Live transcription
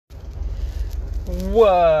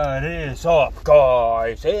What is up,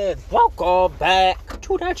 guys? And welcome back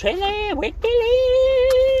to the Chilling with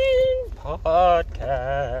Dylan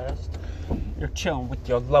podcast. You're chilling with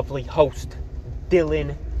your lovely host,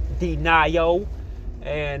 Dylan Denio.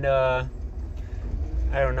 And, I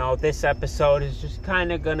don't know, this episode is just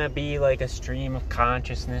kind of gonna be like a stream of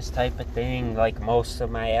consciousness type of thing, like most of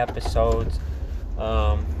my episodes.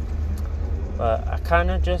 But I kind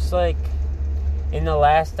of just like... In the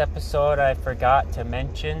last episode, I forgot to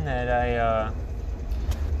mention that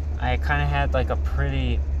I kind of had like a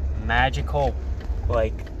pretty magical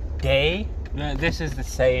like day. This is the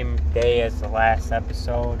same day as the last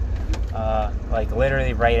episode, like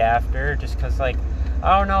literally right after, just because like,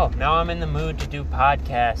 I don't know, now I'm in the mood to do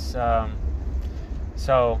podcasts.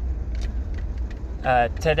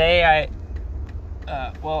 Today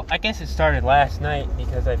I guess it started last night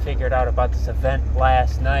because I figured out about this event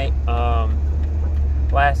last night.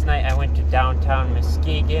 Last night I went to downtown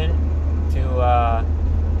Muskegon to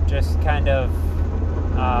just kind of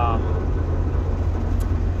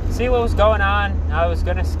see what was going on. I was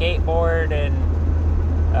going to skateboard and,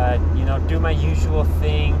 do my usual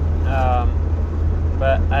thing.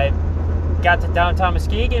 But I got to downtown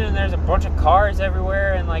Muskegon and there's a bunch of cars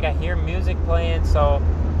everywhere and like I hear music playing. So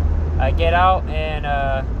I get out and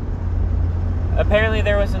apparently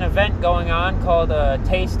there was an event going on called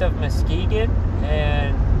Taste of Muskegon.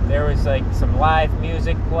 And there was like some live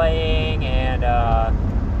music playing, and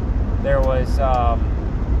there was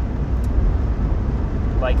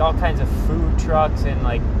like all kinds of food trucks and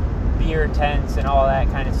like beer tents and all that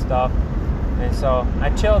kind of stuff. And so I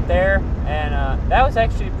chilled there, and that was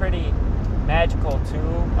actually pretty magical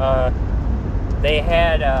too. They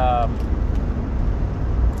had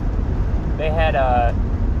a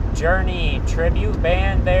Journey tribute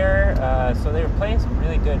band there, so they were playing some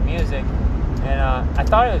really good music. And I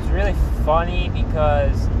thought it was really funny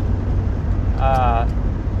because,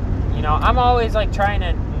 I'm always like trying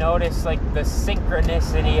to notice like the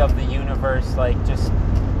synchronicity of the universe, like just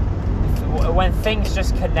when things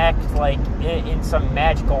just connect like in some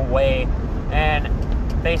magical way. And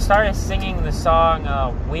they started singing the song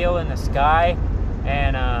Wheel in the Sky,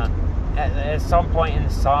 and at some point in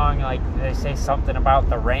the song, like they say something about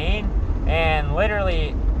the rain, and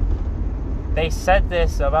literally they said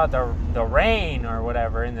this about the rain or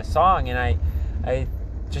whatever in the song, and I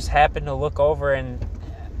just happened to look over and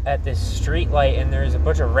at this street light, and there's a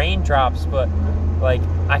bunch of raindrops, but like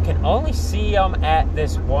I can only see them at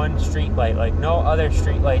this one street light. Like no other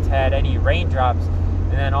street lights had any raindrops,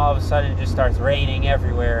 and then all of a sudden it just starts raining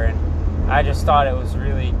everywhere. And I just thought it was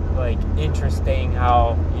really like interesting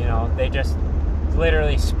how they just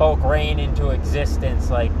literally spoke rain into existence,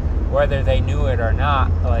 like whether they knew it or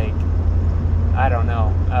not. Like I don't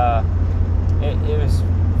know. It was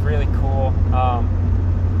really cool.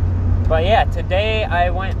 But yeah, today I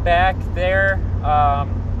went back there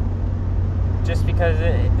just because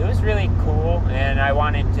it was really cool, and I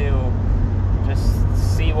wanted to just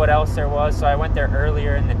see what else there was. So I went there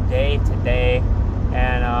earlier in the day today,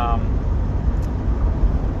 and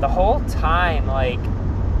the whole time, like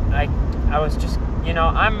I was just,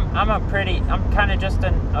 I'm kind of just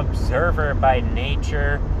an observer by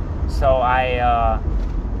nature. So I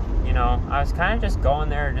was kind of just going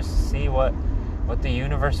there just to see what the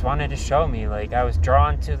universe wanted to show me. Like, I was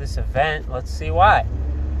drawn to this event. Let's see why.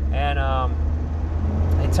 And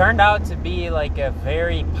it turned out to be like a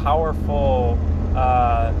very powerful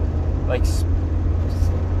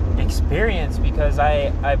experience, because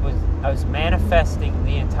I was manifesting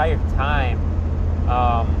the entire time,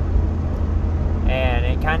 and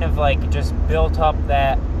it kind of like just built up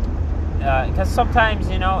that. Because sometimes,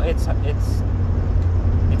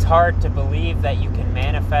 it's hard to believe that you can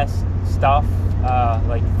manifest stuff,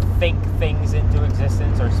 like think things into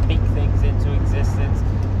existence or speak things into existence.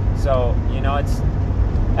 So, it's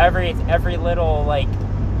every little like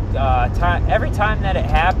time, every time that it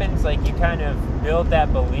happens, like you kind of build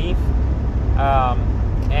that belief.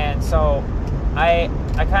 And so I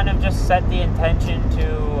kind of just set the intention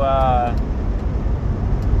to.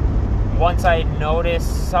 Once I notice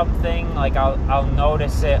something, like I'll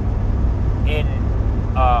notice it in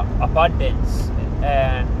abundance.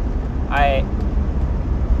 And I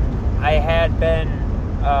had been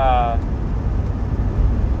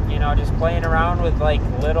just playing around with like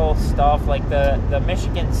little stuff, like the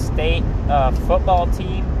Michigan State football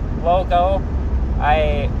team logo.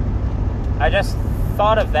 I just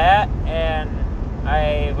thought of that, and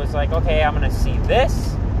I was like, okay, I'm gonna see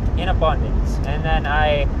this in abundance. And then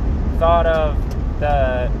I thought of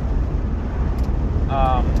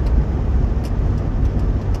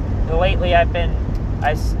lately I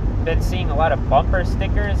been seeing a lot of bumper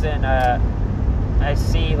stickers, and I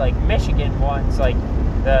see like Michigan ones, like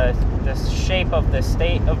the shape of the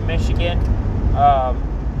state of Michigan.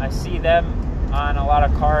 I see them on a lot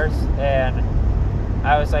of cars, and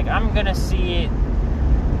I was like, I'm gonna see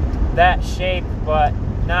that shape, but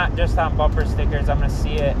not just on bumper stickers. I'm gonna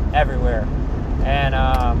see it everywhere. And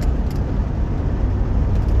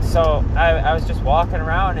so I was just walking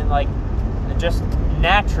around, and like just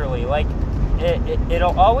naturally, like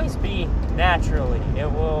it'll always be naturally.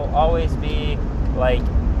 It will always be like,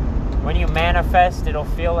 when you manifest, it'll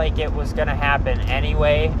feel like it was gonna happen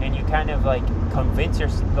anyway, and you kind of like convince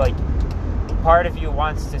yourself, like part of you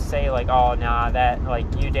wants to say like, oh nah, that like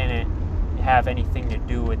you didn't have anything to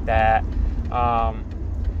do with that.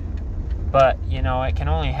 But you know, it can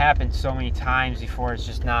only happen so many times before it's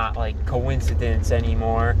just not like coincidence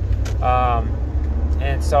anymore.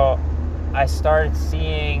 And so I started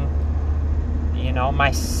seeing, you know,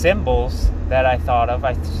 my symbols that I thought of.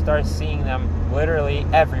 I started seeing them literally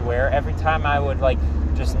everywhere. Every time I would like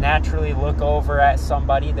just naturally look over at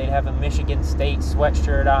somebody, they'd have a Michigan State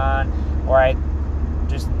sweatshirt on, or I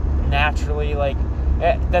just naturally like,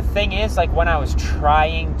 the thing is, like when I was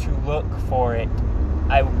trying to look for it,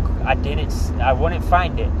 I wouldn't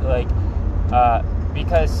find it, like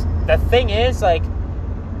because the thing is, like,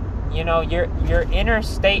 you know, your inner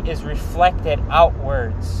state is reflected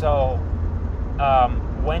outwards. So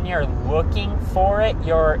when you're looking for it,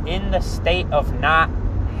 you're in the state of not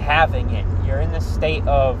having it. You're in the state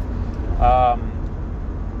of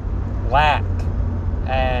lack.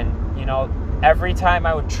 And, you know, every time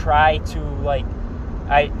I would try to, like,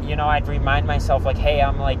 I'd remind myself, like, hey,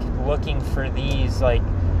 I'm, like, looking for these, like,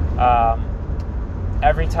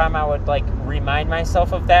 every time I would, like, remind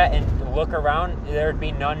myself of that and look around, there'd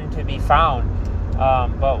be none to be found.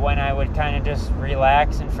 But when I would kind of just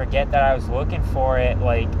relax and forget that I was looking for it,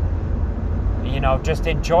 like, you know, just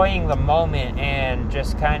enjoying the moment and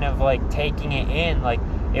just kind of like taking it in, like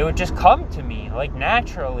it would just come to me like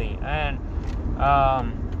naturally. And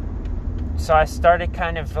so I started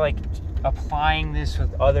kind of like applying this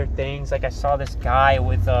with other things. Like I saw this guy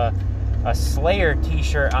with a Slayer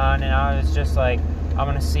t-shirt on, and I was just like, I'm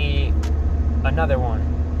gonna see another one.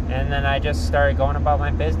 And then I just started going about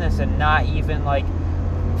my business, and not even like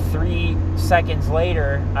 3 seconds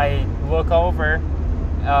later, I look over,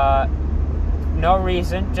 no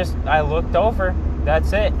reason, just I looked over,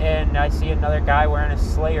 that's it, and I see another guy wearing a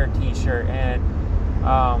Slayer t-shirt, and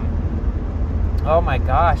oh my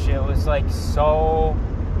gosh, it was like so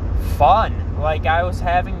fun. Like I was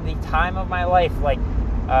having the time of my life. Like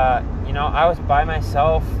you know, I was by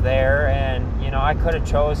myself there, and you know, I could have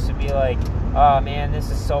chose to be like, oh man, this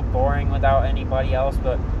is so boring without anybody else,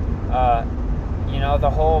 but you know, the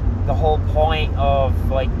whole point of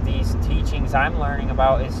like these teachings I'm learning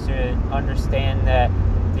about is to understand that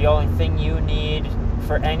the only thing you need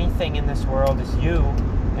for anything in this world is you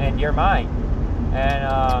and your mind. And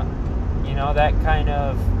you know, that kind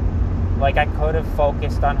of, like, I could have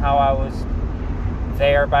focused on how I was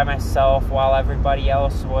there by myself while everybody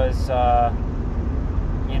else was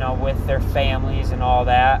you know, with their families and all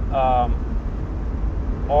that,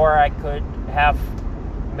 or I could have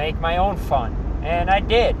make my own fun, and I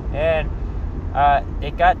did. And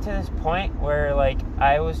it got to this point where like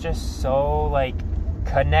I was just so like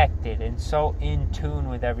connected and so in tune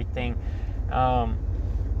with everything,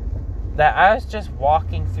 that I was just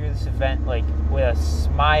walking through this event like with a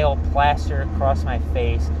smile plastered across my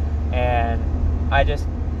face, and I just,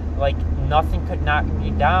 like, nothing could knock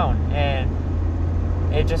me down. And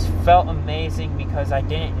it just felt amazing because I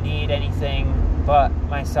didn't need anything but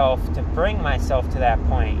myself to bring myself to that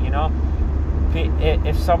point, you know?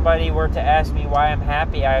 If somebody were to ask me why I'm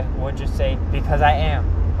happy, I would just say, because I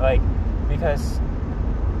am. Like, because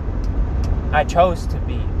I chose to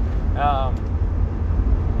be.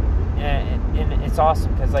 And it's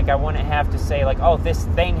awesome because, like, I wouldn't have to say, like, oh, this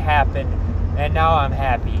thing happened and now I'm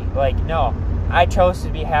happy. Like, no, I chose to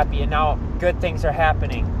be happy and now good things are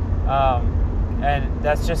happening. And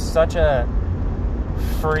that's just such a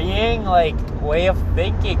freeing, like, way of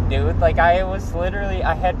thinking, dude. Like, I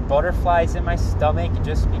had butterflies in my stomach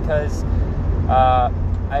just because I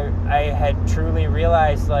had truly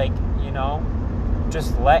realized, like, you know,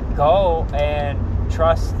 just let go and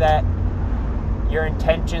trust that your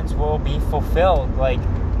intentions will be fulfilled. Like,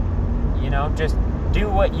 you know, just do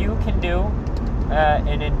what you can do,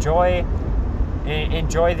 and enjoy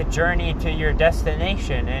the journey to your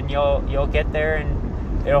destination, and you'll get there,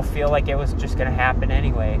 and it'll feel like it was just gonna happen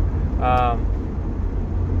anyway.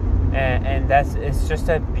 And it's just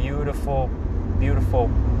a beautiful, beautiful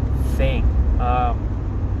thing.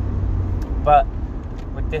 But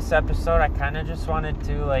with this episode, I kind of just wanted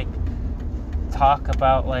to, like, talk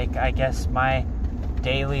about, like, I guess my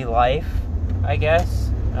daily life, I guess,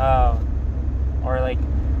 or, like,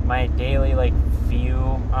 my daily, like, view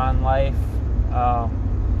on life,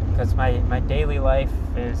 because my daily life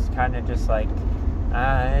is kind of just, like,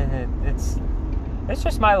 it's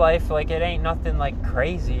just my life. Like, it ain't nothing, like,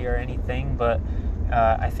 crazy or anything, but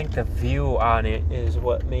I think the view on it is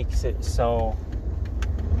what makes it so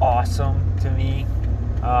awesome to me.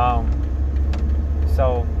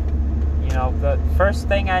 So, you know, the first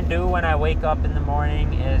thing I do when I wake up in the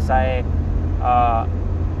morning is I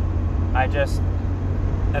just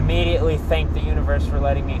immediately thank the universe for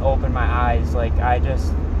letting me open my eyes. Like,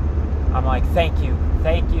 I'm like, thank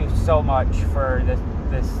you so much for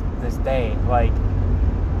this day. Like,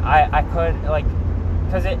 I could, like,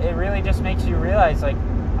 because it really just makes you realize, like,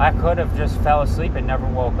 I could have just fell asleep and never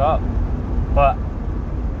woke up, but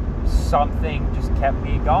something just kept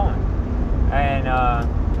me going. And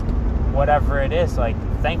whatever it is, like,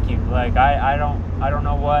 thank you. Like, I don't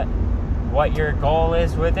know what your goal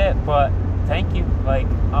is with it, but thank you. Like,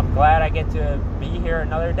 I'm glad I get to be here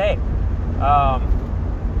another day.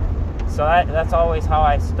 So that's always how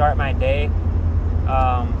I start my day.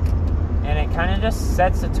 And it kind of just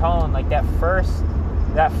sets the tone. Like, that first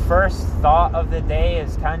thought of the day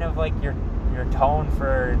is kind of like your tone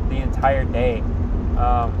for the entire day.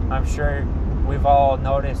 I'm sure we've all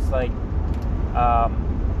noticed, like,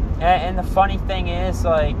 and the funny thing is,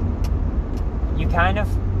 like, you kind of,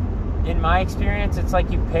 in my experience, it's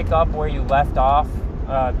like you pick up where you left off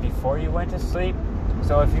before you went to sleep.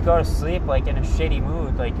 So if you go to sleep, like, in a shitty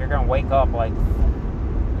mood, like, you're gonna wake up, like,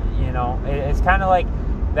 you know, it's kind of like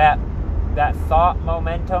that thought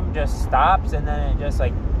momentum just stops, and then it just,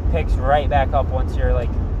 like, picks right back up once you're, like,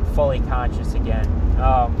 fully conscious again.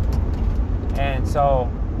 And so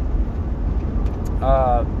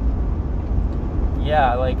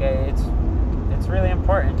yeah, like, it's really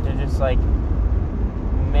important to just, like,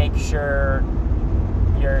 make sure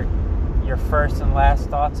your first and last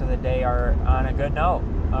thoughts of the day are on a good note,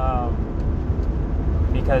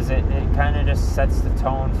 because it kind of just sets the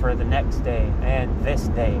tone for the next day and this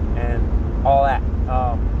day and all that.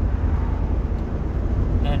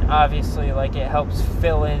 And obviously, like, it helps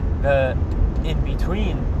fill in the in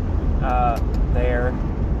between there,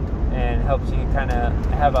 and helps you kind of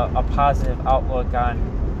have a positive outlook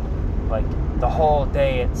on, like, the whole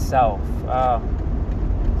day itself.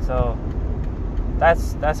 So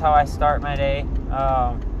that's how I start my day.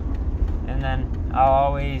 And then I'll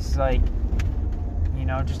always, like, you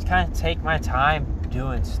know, just kind of take my time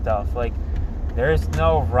doing stuff. Like, there's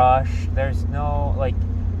no rush. There's no, like,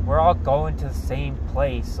 we're all going to the same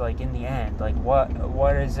place, like, in the end. Like,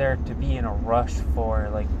 what is there to be in a rush for?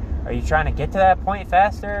 Like, are you trying to get to that point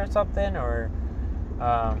faster or something? Or,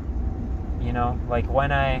 you know, like,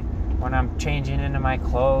 when I'm changing into my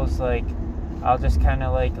clothes, like, I'll just kind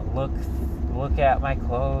of, like, look at my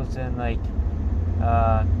clothes and, like,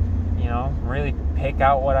 you know, really pick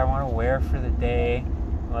out what I want to wear for the day,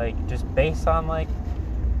 like, just based on, like,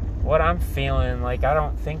 what I'm feeling. Like, I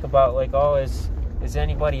don't think about, like, oh, is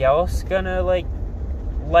anybody else gonna, like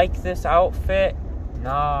this outfit?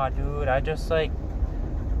 Nah, dude, I just, like,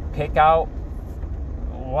 pick out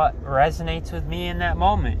what resonates with me in that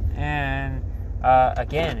moment. And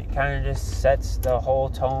again, it kind of just sets the whole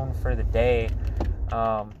tone for the day.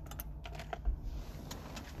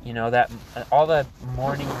 You know, that all the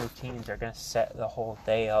morning routines are gonna set the whole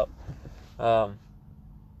day up.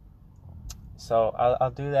 So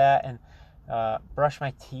I'll do that, and brush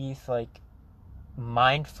my teeth, like,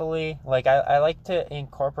 mindfully. Like, I like to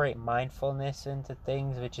incorporate mindfulness into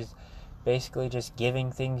things, which is basically just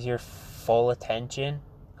giving things your full attention.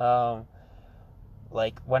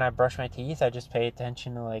 Like, when I brush my teeth, I just pay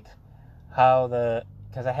attention to, like, how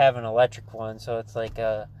because I have an electric one, so it's like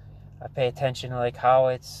I pay attention to, like, how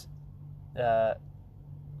it's how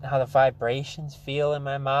the vibrations feel in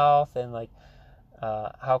my mouth, and, like,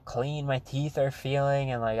 how clean my teeth are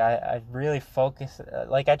feeling. And, like, I really focus,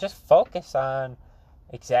 like, I just focus on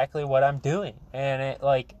exactly what I'm doing, and it,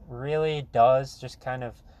 like, really does just kind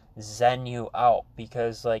of zen you out,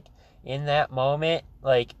 because, like, in that moment,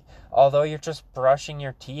 like, although you're just brushing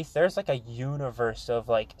your teeth, there's, like, a universe of,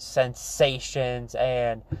 like, sensations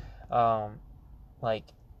and like,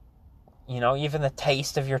 you know, even the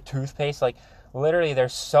taste of your toothpaste. Like, literally,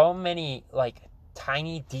 there's so many, like,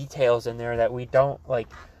 tiny details in there that we don't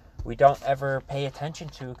ever pay attention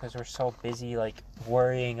to, because we're so busy, like,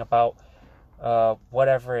 worrying about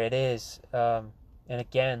whatever it is. And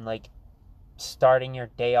again, like, starting your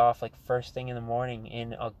day off, like, first thing in the morning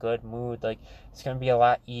in a good mood, like, it's gonna be a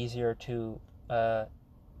lot easier to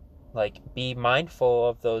like be mindful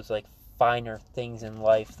of those like finer things in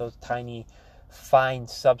life, those tiny fine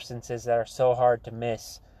substances that are so hard to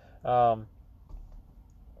miss. So,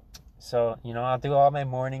 I'll do all my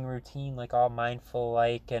morning routine like all mindful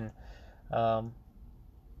like, and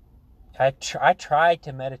I try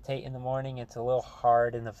to meditate in the morning. It's a little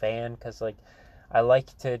hard in the van because like I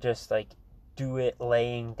like to just like do it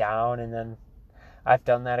laying down, and then I've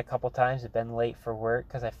done that a couple times. I've been late for work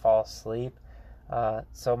because I fall asleep.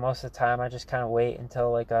 So most of the time I just kind of wait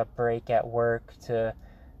until like a break at work to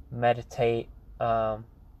meditate.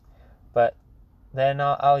 But then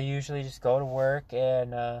I'll usually just go to work,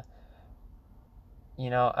 and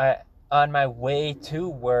on my way to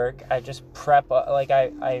work I just prep like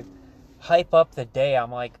I hype up the day.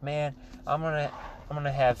 I'm like, man, I'm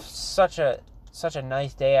gonna have such a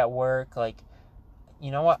nice day at work. Like,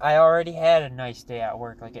 you know what? I already had a nice day at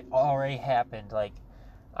work. Like, it already happened. Like,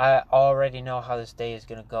 I already know how this day is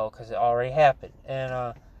gonna go because it already happened.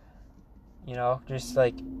 And just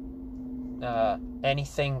like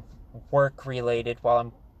anything work related while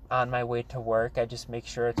I'm on my way to work, I just make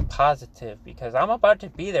sure it's positive because I'm about to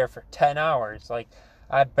be there for 10 hours. Like,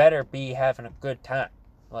 I better be having a good time.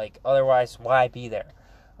 Like, otherwise, why be there?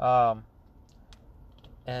 And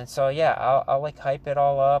so, yeah, I'll like hype it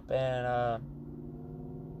all up and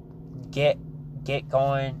get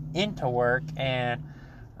going into work. And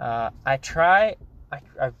I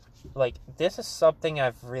like, this is something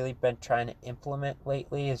I've really been trying to implement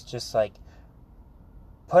lately, is just like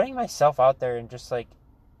putting myself out there and just like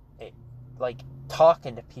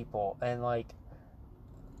talking to people, and like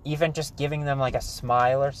even just giving them like a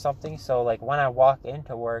smile or something. So like when I walk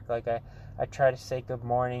into work, like I try to say good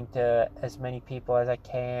morning to as many people as I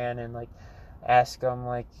can, and like ask them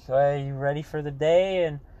like, hey, are you ready for the day?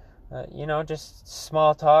 And just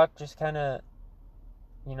small talk, just kind of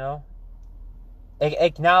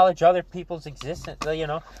acknowledge other people's existence.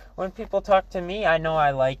 When people talk to me, I know I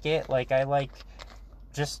like it. Like, I like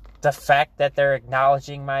just the fact that they're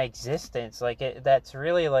acknowledging my existence. Like, that's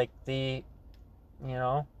really like the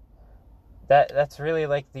that's really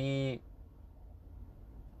like the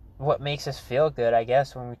what makes us feel good, I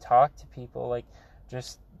guess, when we talk to people. Like,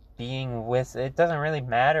 just being with, it doesn't really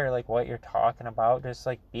matter like what you're talking about, just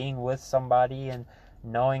like being with somebody and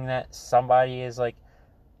knowing that somebody is like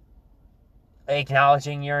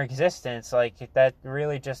acknowledging your existence, like that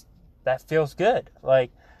really just, that feels good.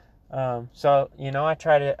 Like, so I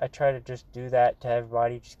try to just do that to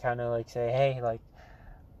everybody, just kind of like say, hey, like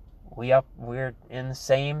we're in the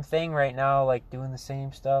same thing right now, like doing the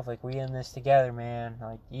same stuff, like we in this together, man.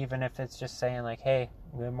 Like, even if it's just saying like, hey,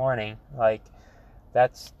 good morning, like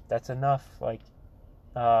that's enough. Like,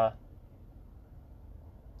 I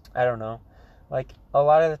don't know, like a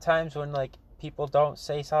lot of the times when like people don't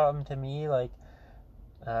say something to me, like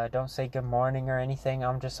don't say good morning or anything,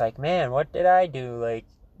 I'm just like, man, what did I do? Like,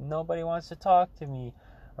 nobody wants to talk to me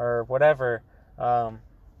or whatever.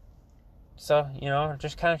 So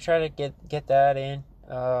just kind of try to get that in,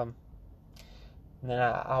 and then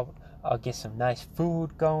I'll get some nice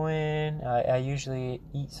food going. I usually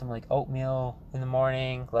eat some like oatmeal in the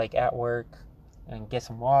morning, like at work, and get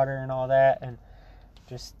some water and all that, and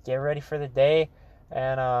just get ready for the day.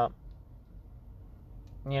 And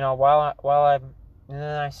while I'm, and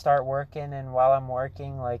then I start working, and while I'm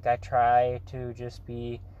working, like I try to just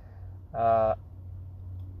be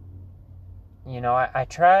I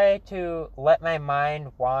try to let my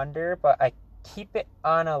mind wander, but I keep it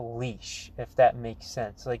on a leash, if that makes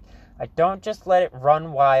sense. Like, I don't just let it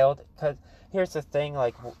run wild, because here's the thing,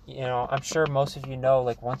 like, I'm sure most of you know,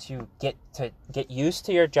 like, once you get used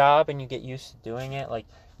to your job and you get used to doing it, like,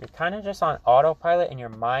 you're kind of just on autopilot, and your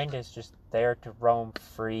mind is just there to roam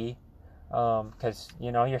free, because,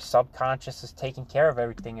 your subconscious is taking care of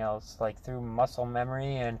everything else, like, through muscle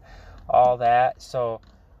memory and all that. So,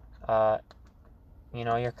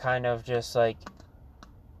 you're kind of just like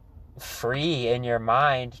free in your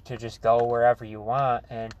mind to just go wherever you want.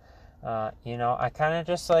 And I kind of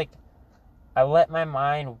just like, I let my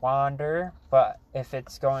mind wander, but if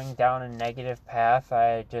it's going down a negative path,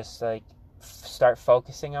 I just like start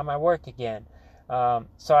focusing on my work again.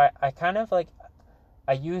 So I kind of like,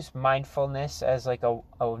 I use mindfulness as like a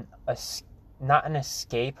not an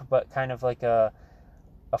escape, but kind of like a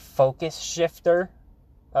focus shifter,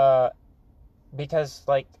 because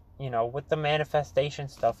like, with the manifestation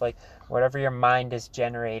stuff, like whatever your mind is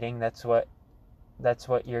generating, that's what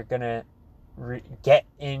you're gonna get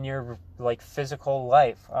in your like physical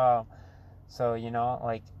life. So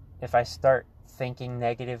like if I start thinking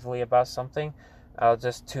negatively about something, I'll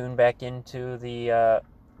just tune back into the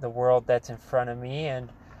world that's in front of me, and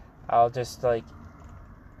I'll just like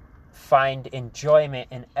find enjoyment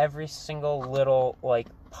in every single little like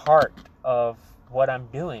part of what I'm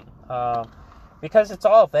doing, because it's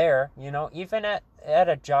all there, you know. Even at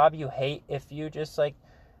a job you hate, if you just like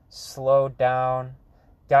slowed down,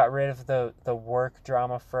 got rid of the work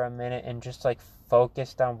drama for a minute, and just like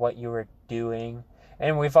focused on what you were doing.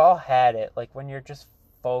 And we've all had it, like when you're just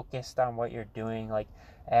focused on what you're doing, like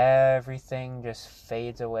everything just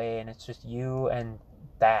fades away and it's just you and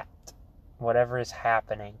that, whatever is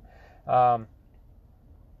happening. And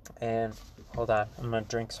hold on, I'm gonna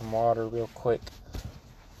drink some water real quick.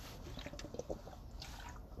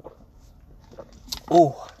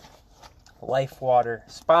 Ooh, Life Water,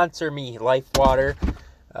 sponsor me, Life Water.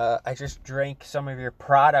 I just drank some of your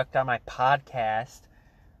product on my podcast.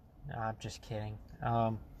 No, I'm just kidding.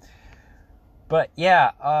 But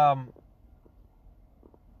yeah,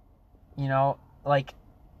 you know, like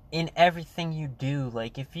in everything you do,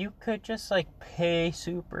 like if you could just like pay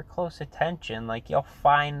super close attention, like you'll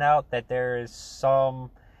find out that there is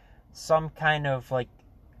some kind of like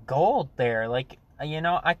gold there. Like, you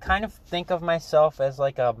know, I kind of think of myself as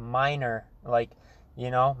like a miner. Like,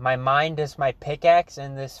 you know, my mind is my pickaxe,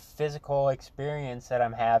 and this physical experience that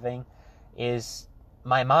I'm having is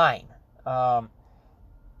my mine.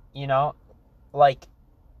 You know, like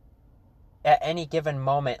at any given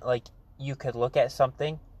moment, like you could look at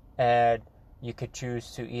something and you could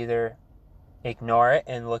choose to either ignore it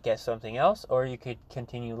and look at something else, or you could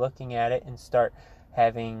continue looking at it and start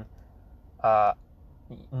having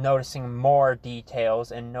noticing more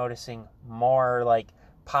details and noticing more like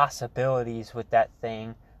possibilities with that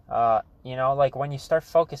thing. You know, like when you start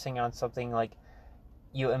focusing on something, like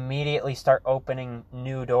you immediately start opening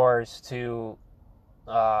new doors to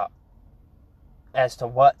as to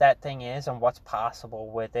what that thing is and what's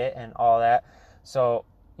possible with it and all that. So,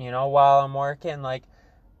 you know, while I'm working, like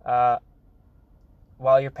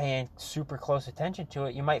while you're paying super close attention to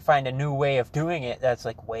it, you might find a new way of doing it that's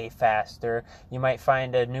like way faster. You might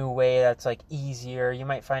find a new way that's like easier. You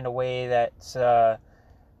might find a way that's a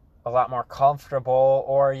lot more comfortable,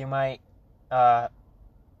 or you might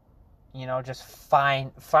you know, just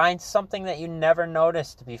find something that you never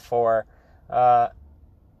noticed before.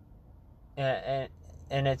 And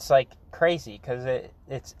it's like crazy because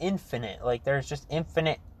it's infinite. Like there's just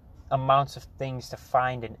infinite amounts of things to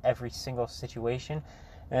find in every single situation.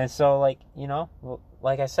 And so, like, you know,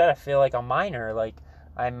 like I said, I feel like a miner. Like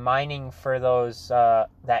I'm mining for those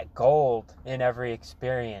that gold in every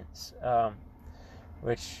experience,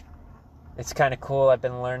 which it's kind of cool. I've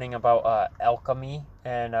been learning about alchemy,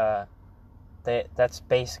 and that's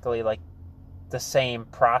basically like the same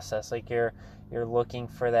process. Like you're looking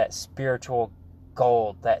for that spiritual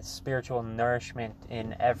gold, that spiritual nourishment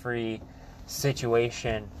in every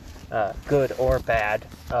situation, good or bad.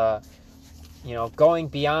 You know, going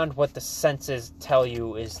beyond what the senses tell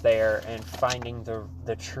you is there and finding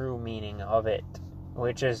the true meaning of it,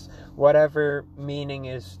 which is whatever meaning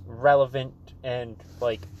is relevant and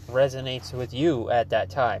like resonates with you at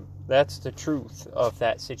that time. That's the truth of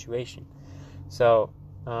that situation. So,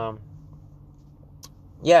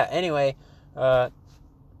 yeah, anyway,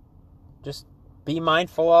 just be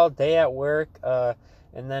mindful all day at work,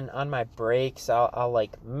 and then on my breaks, I'll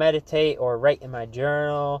like meditate or write in my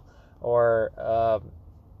journal, or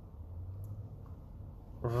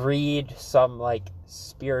read some like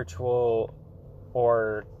spiritual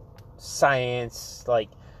or science, like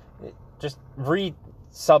just read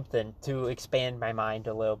something to expand my mind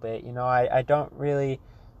a little bit. You know, I don't really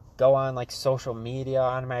go on like social media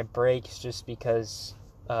on my breaks just because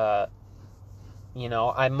you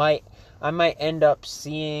know, I might end up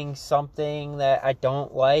seeing something that I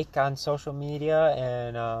don't like on social media,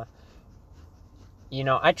 and you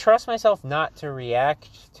know, I trust myself not to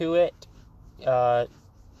react to it.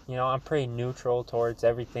 You know, I'm pretty neutral towards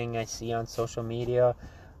everything I see on social media,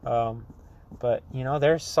 but you know,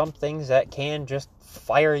 there's some things that can just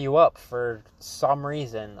fire you up for some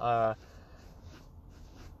reason.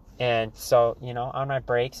 And so, you know, on my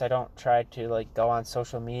breaks, I don't try to like go on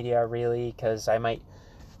social media really, because I might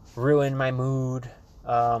ruin my mood,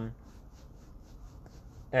 and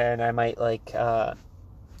I might like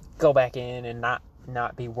go back in and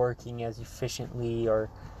not be working as efficiently,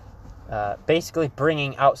 or basically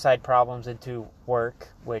bringing outside problems into work,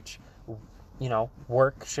 which, you know,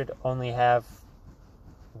 work should only have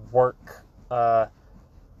work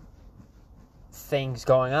things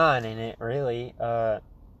going on in it, really.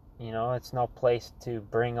 You know, it's no place to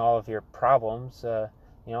bring all of your problems. You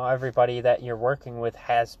know, everybody that you're working with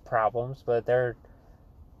has problems, but they're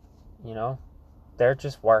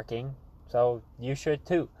just working. So you should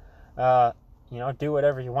too. do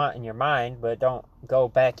whatever you want in your mind, but don't go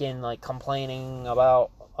back in like complaining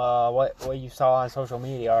about what you saw on social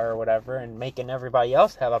media or whatever, and making everybody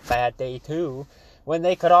else have a bad day too, when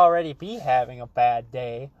they could already be having a bad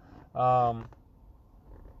day. So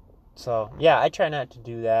yeah, I try not to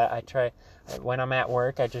do that. I try, when I'm at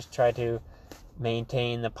work, I just try to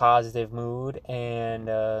maintain the positive mood, and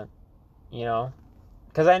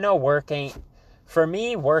because I know work is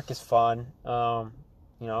fun.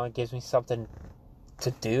 It gives me something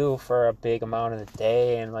to do for a big amount of the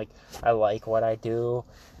day, and like I like what I do,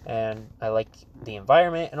 and I like the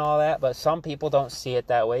environment and all that. But some people don't see it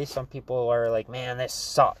that way. Some people are like, man, this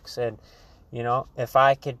sucks. And if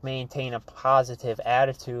I could maintain a positive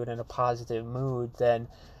attitude and a positive mood, then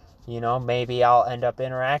maybe I'll end up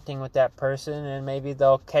interacting with that person, and maybe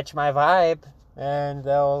they'll catch my vibe and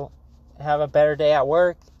they'll have a better day at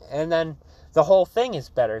work, and then the whole thing is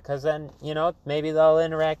better, because then maybe they'll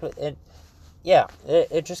interact with it. Yeah,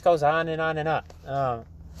 it just goes on and on and on.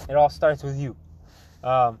 It all starts with you.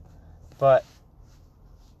 But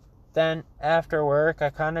then after work, I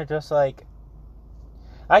kind of just like,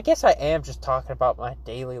 I guess I am just talking about my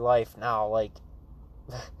daily life now. Like,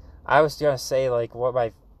 I was gonna say like what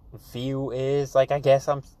my view is. Like, I guess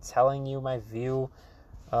I'm telling you my view.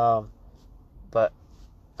 But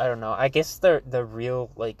I don't know. I guess the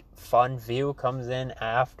real like fun view comes in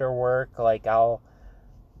after work. Like, I'll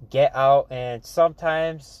get out, and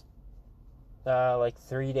sometimes like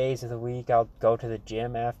 3 days of the week I'll go to the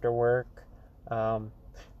gym after work,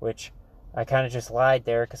 which I kind of just lied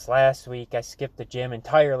there, because last week I skipped the gym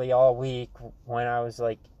entirely all week when I was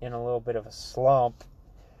like in a little bit of a slump,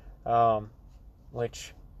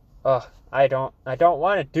 which I don't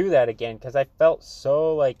want to do that again, because I felt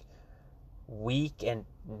so like weak and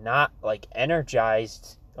not like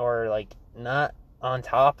energized, or like not on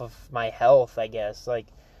top of my health, I guess. Like,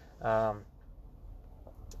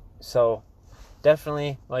 so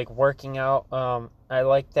definitely like working out. I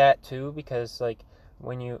like that too, because like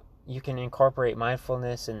when you can incorporate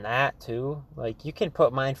mindfulness in that too. Like, you can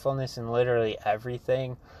put mindfulness in literally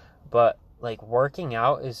everything, but like working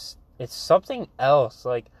out it's something else.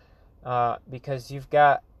 Like, because you've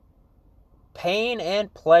got pain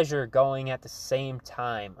and pleasure going at the same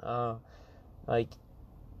time. Like,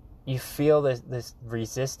 you feel this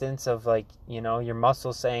resistance of like, your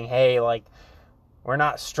muscles saying, hey, like, we're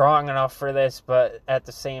not strong enough for this, but at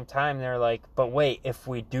the same time they're like, but wait, if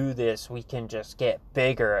we do this, we can just get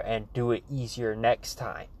bigger and do it easier next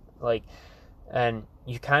time. Like, and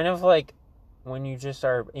you kind of like, when you just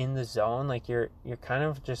are in the zone, like you're kind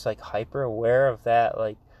of just like hyper aware of that,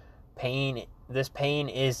 like pain. This pain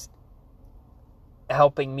is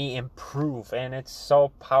helping me improve, and it's so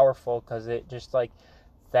powerful, because it just like,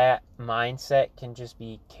 that mindset can just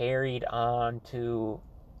be carried on to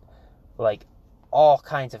like all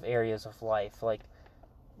kinds of areas of life. Like,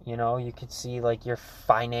 you could see like your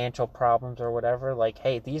financial problems or whatever, like,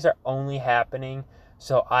 hey, these are only happening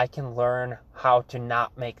so I can learn how to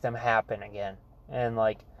not make them happen again, and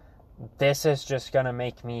like, this is just gonna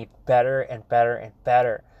make me better and better and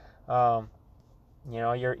better.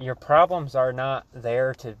 Your problems are not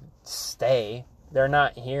there to stay. They're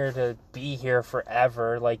not here to be here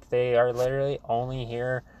forever. Like, they are literally only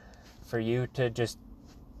here for you to just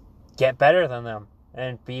get better than them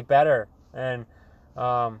and be better, and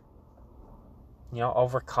overcome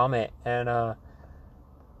it. And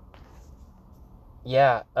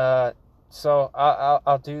so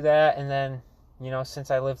I'll do that. And then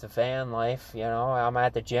since I live the van life, I'm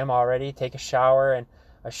at the gym already, take a shower. And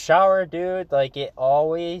a shower, dude, like, it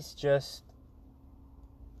always just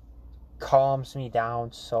calms me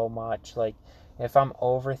down so much. Like, if I'm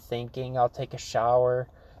overthinking, I'll take a shower,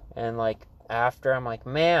 and like after, I'm like,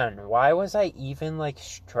 man, why was I even like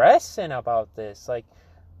stressing about this? Like,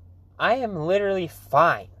 I am literally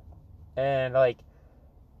fine. And like,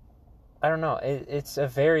 I don't know, it's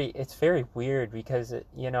very weird, because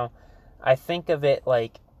I think of it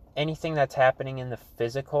like anything that's happening in the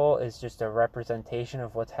physical is just a representation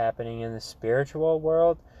of what's happening in the spiritual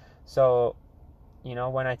world. So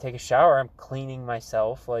when I take a shower, I'm cleaning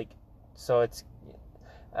myself, like, so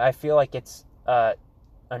I feel like it's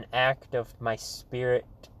an act of my spirit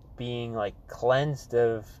being like cleansed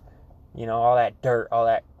of all that dirt, all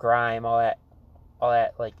that grime, all that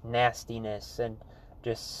like nastiness, and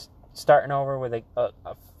just starting over with a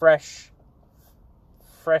fresh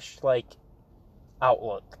like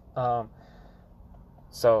outlook.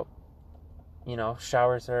 So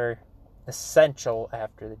showers are essential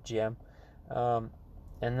after the gym.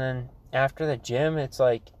 And then after the gym, it's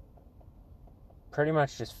like pretty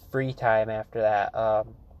much just free time after that.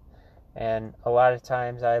 And a lot of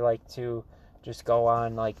times I like to just go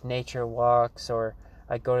on like nature walks, or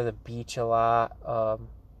I go to the beach a lot, or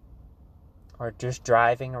just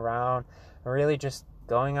driving around, or really just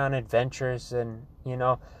going on adventures. And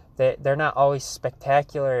they're not always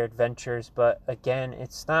spectacular adventures, but again,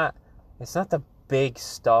 it's not the big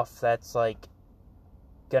stuff that's like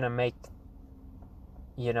gonna make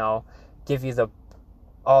give you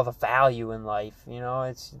all the value in life.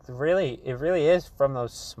 It really is from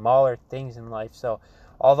those smaller things in life. So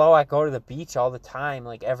although I go to the beach all the time,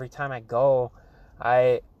 like every time I go,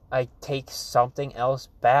 I take something else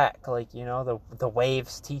back. Like, the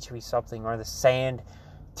waves teach me something, or the sand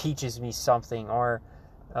teaches me something, or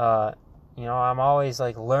I'm always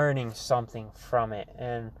like learning something from it.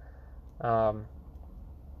 And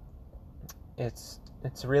it's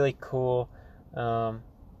really cool,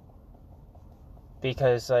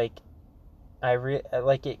 because like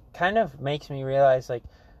it kind of makes me realize like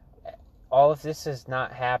all of this is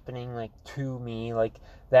not happening like to me. Like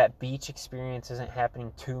that beach experience isn't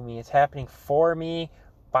happening to me. It's happening for me,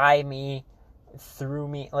 by me, through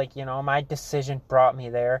me. Like, my decision brought me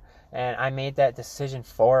there, and I made that decision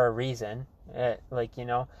for a reason.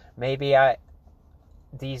 Maybe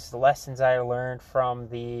these lessons I learned from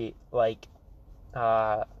the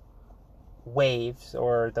waves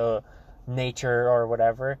or the nature or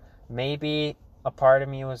whatever, maybe a part of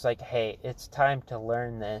me was like, hey, it's time to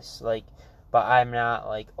learn this, like, but I'm not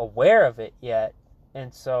like aware of it yet.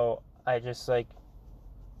 And so I just like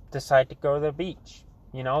decide to go to the beach.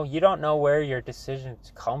 You don't know where your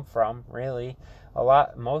decisions come from, really.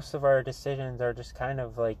 Most of our decisions are just kind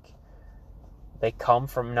of like, they come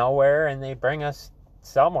from nowhere and they bring us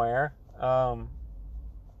somewhere,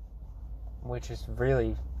 which is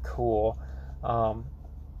really cool.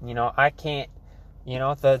 I can't,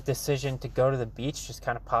 the decision to go to the beach just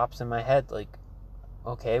kind of pops in my head, like,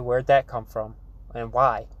 okay, where'd that come from and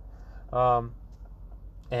why?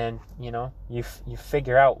 And you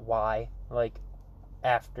figure out why, like,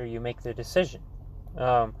 after you make the decision.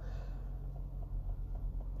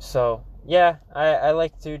 So yeah, I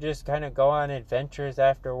like to just kind of go on adventures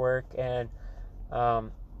after work, and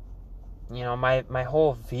my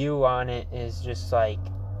whole view on it is just like,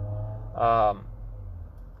 I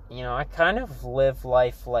kind of live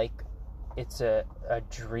life like it's a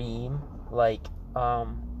dream. Like,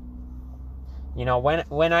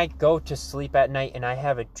 when I go to sleep at night and I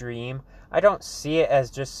have a dream, I don't see it as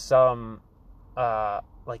just some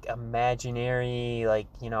like imaginary, like,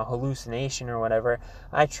 hallucination or whatever.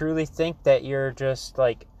 I truly think that you're just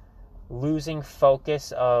like losing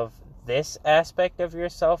focus of this aspect of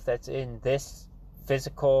yourself that's in this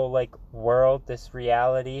physical like world, this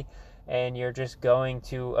reality, and you're just going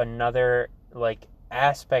to another like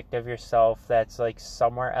aspect of yourself that's like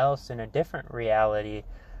somewhere else in a different reality.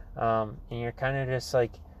 And you're kind of just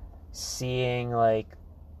like seeing like,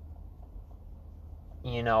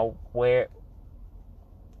 where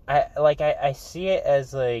I see it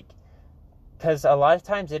as like, because a lot of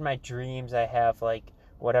times in my dreams I have like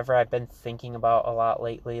whatever I've been thinking about a lot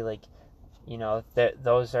lately, like,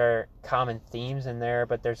 those are common themes in there,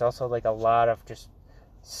 but there's also like a lot of just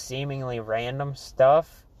seemingly random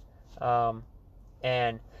stuff.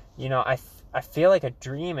 And I feel like a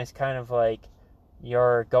dream is kind of like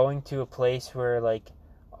you're going to a place where like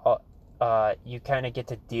you kind of get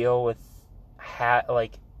to deal with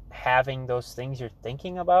having those things you're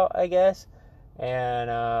thinking about, I guess.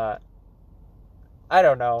 And I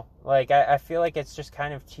don't know, like I feel like it's just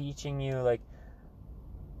kind of teaching you like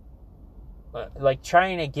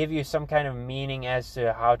trying to give you some kind of meaning as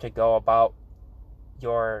to how to go about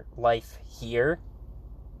your life here,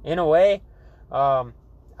 in a way. I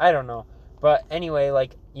don't know, but anyway,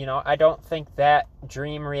 like, I don't think that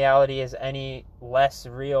dream reality is any less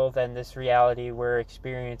real than this reality we're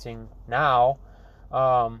experiencing now.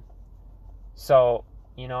 So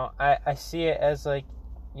I see it as like,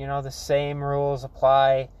 the same rules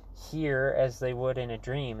apply here as they would in a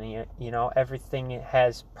dream. Everything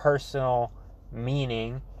has personal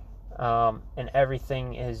meaning, and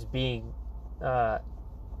everything is being,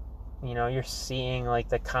 you're seeing like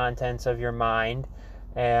the contents of your mind,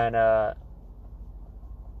 and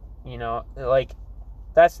like,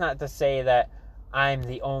 that's not to say that I'm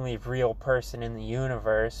the only real person in the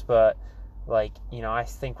universe, but like, I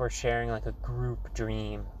think we're sharing like a group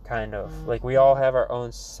dream, kind of. Like, we all have our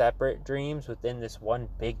own separate dreams within this one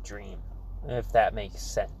big dream, if that makes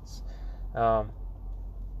sense.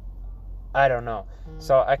 I don't know.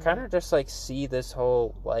 So I kind of just like see this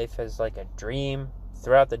whole life as like a dream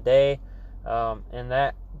throughout the day. And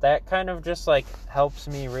that kind of just like helps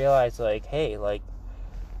me realize like, hey, like,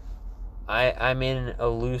 I'm in a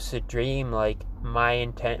lucid dream, like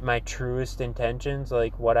my truest intentions,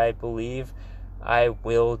 like what I believe I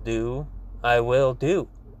will do,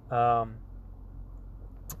 um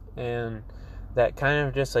and that kind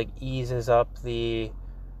of just like eases up the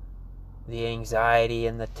anxiety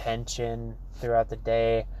and the tension throughout the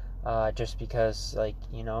day, just because, like,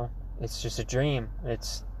 it's just a dream.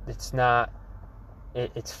 It's not,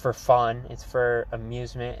 it's for fun, it's for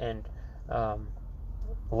amusement and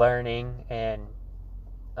learning, and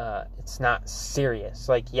it's not serious.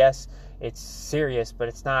 Like, yes, it's serious, but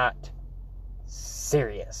it's not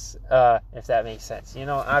serious, if that makes sense.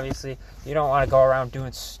 Obviously you don't want to go around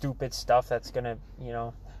doing stupid stuff that's gonna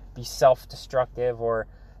be self-destructive or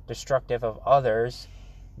destructive of others,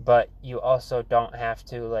 but you also don't have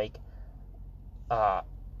to, like,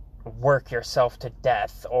 work yourself to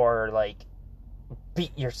death or, like,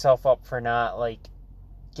 beat yourself up for not, like,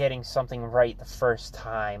 getting something right the first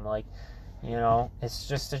time. Like, it's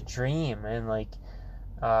just a dream, and, like,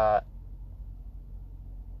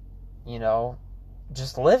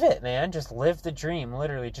 just live it, man. Just live the dream.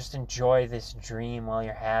 Literally, just enjoy this dream while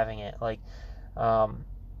you're having it. Like, I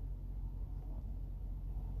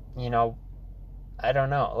don't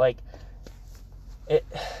know. Like, it's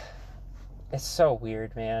so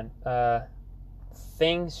weird, man.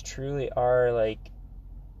 Things truly are, like,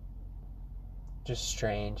 just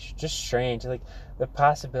strange. Like, the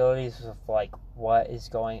possibilities of, like, what is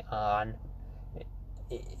going on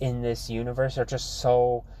in this universe are just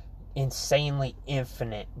so insanely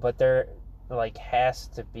infinite, but there, like, has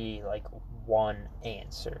to be, like, one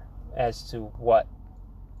answer as to what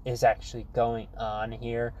is actually going on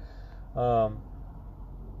here. So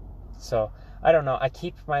I don't know, I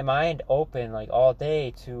keep my mind open, like, all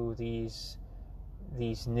day to these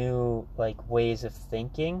new, like, ways of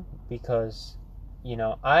thinking, because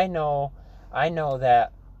I know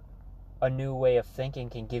that a new way of thinking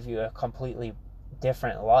can give you a completely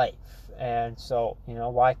different life. And so,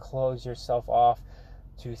 why close yourself off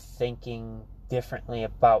to thinking differently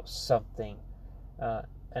about something?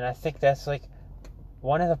 And I think that's, like,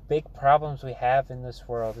 one of the big problems we have in this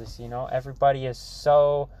world is, everybody is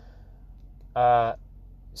so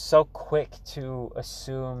quick to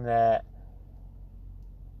assume that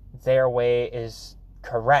their way is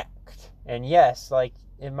correct. And yes, like,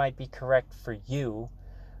 it might be correct for you,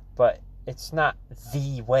 but it's not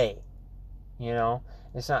the way.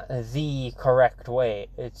 It's not the correct way.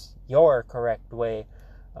 It's your correct way.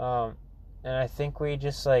 And I think we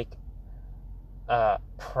just, like,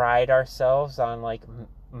 pride ourselves on, like,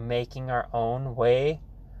 making our own way.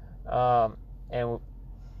 And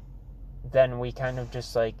then we kind of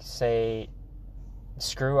just, like, say,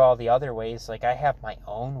 screw all the other ways. Like, I have my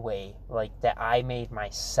own way, like, that I made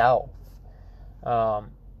myself.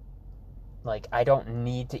 Like, I don't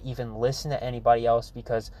need to even listen to anybody else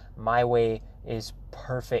because my way is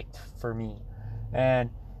perfect for me. And,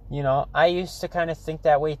 I used to kind of think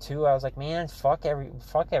that way too. I was like, man, fuck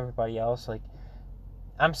everybody else. Like,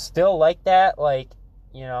 I'm still like that, like,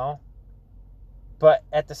 but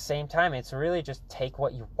at the same time, it's really just take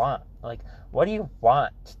what you want. Like, what do you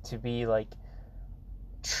want to be, like,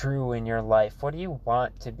 true in your life? What do you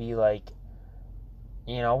want to be, like,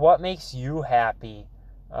 what makes you happy?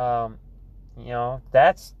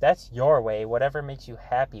 That's your way, whatever makes you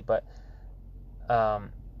happy. But,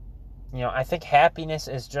 I think happiness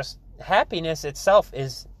itself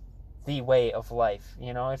is the way of life.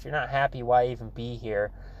 If you're not happy, why even be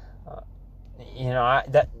here?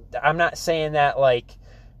 I'm not saying that, like,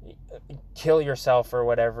 kill yourself or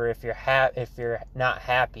whatever if you're not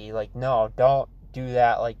happy. Like, no, don't do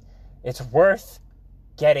that. Like, it's worth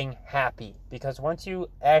getting happy, because once you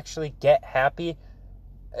actually get happy,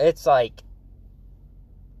 it's, like,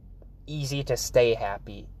 easy to stay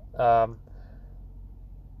happy.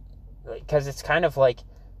 Because it's kind of like,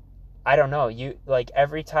 I don't know, you, like,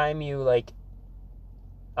 every time you, like,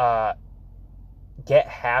 get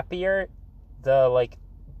happier, the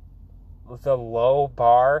low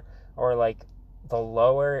bar, or, like, the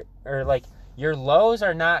lower, or, like, your lows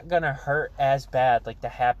are not gonna hurt as bad, like, the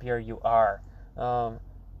happier you are.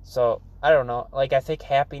 So I don't know, like, I think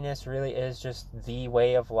happiness really is just the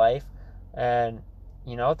way of life. And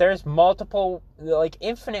there's multiple, like,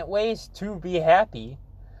 infinite ways to be happy.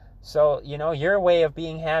 So, your way of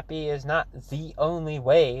being happy is not the only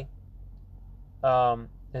way.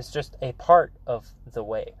 It's just a part of the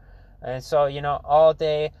way. And so, all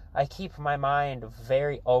day I keep my mind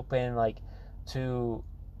very open, like, to,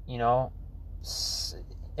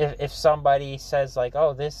 if somebody says, like,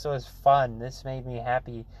 oh, this was fun, this made me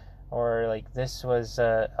happy, or, like, this was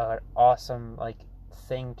an awesome, like,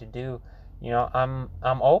 thing to do, I'm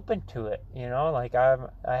open to it, like I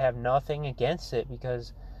have nothing against it,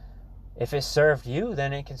 because if it served you,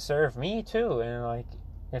 then it can serve me too. And like,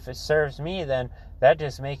 if it serves me, then that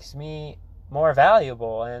just makes me more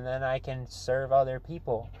valuable, and then I can serve other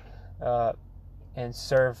people, and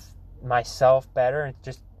serve myself better, and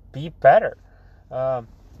just be better.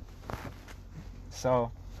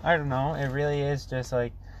 So I don't know. It really is just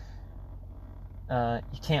like,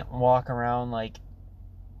 you can't walk around like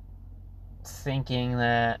thinking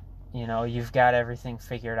that you've got everything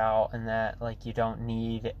figured out, and that like you don't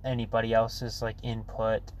need anybody else's like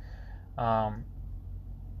input. I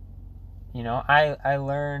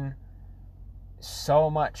learn so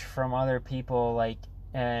much from other people, like,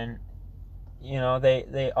 and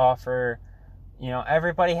they offer,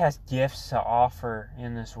 everybody has gifts to offer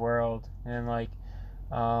in this world, and like,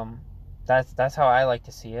 that's how I like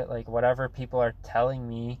to see it. Like, whatever people are telling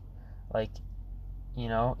me, like,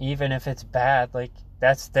 even if it's bad, like,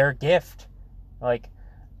 that's their gift. Like,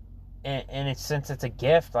 and it's, since it's a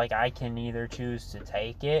gift, like, I can either choose to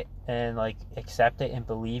take it and like accept it and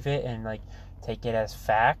believe it and like take it as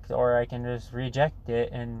fact, or I can just reject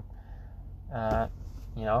it and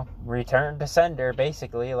return to sender,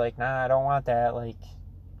 basically. Like, nah, I don't want that, like,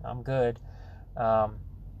 I'm good.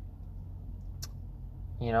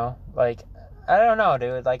 Like, I don't know,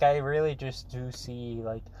 dude. Like, I really just do see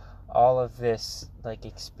like all of this like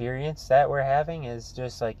experience that we're having is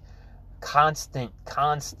just like constant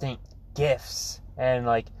gifts, and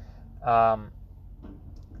like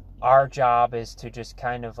our job is to just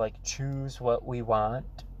kind of like choose what we want.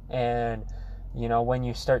 And when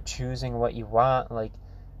you start choosing what you want, like,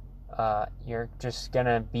 you're just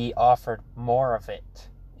gonna be offered more of it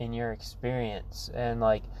in your experience. And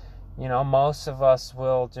like, most of us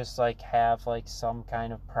will just like have like some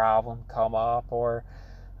kind of problem come up, or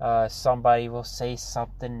somebody will say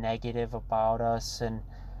something negative about us, and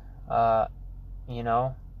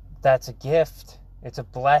that's a gift. It's a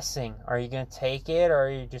blessing. Are you gonna take it, or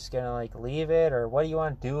are you just gonna like leave it, or what do you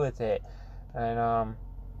want to do with it? And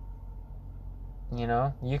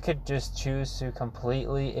you could just choose to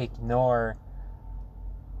completely ignore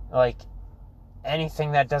like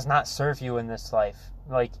anything that does not serve you in this life.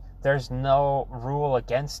 Like, there's no rule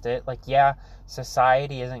against it. Like, yeah,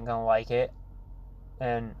 society isn't gonna like it,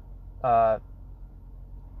 and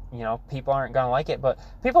people aren't gonna like it, but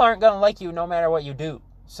people aren't gonna like you no matter what you do.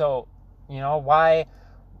 So why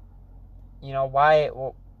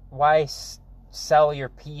sell your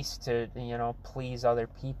peace to please other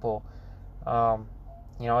people?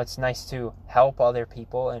 It's nice to help other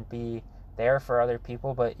people and be there for other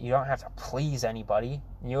people, but you don't have to please anybody.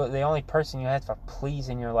 The only person you have to please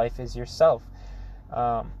in your life is yourself.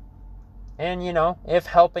 And if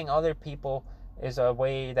helping other people is a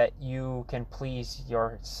way that you can please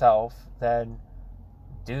yourself, then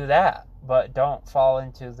do that. But don't fall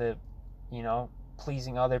into the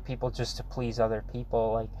pleasing other people just to please other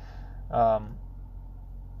people. Like,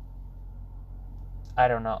 I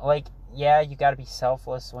don't know. Like, yeah, you got to be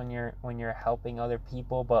selfless when you're helping other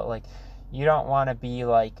people, but like, you don't want to be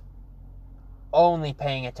like only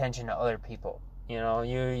paying attention to other people.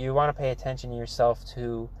 You want to pay attention to yourself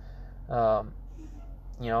too.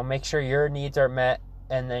 Make sure your needs are met,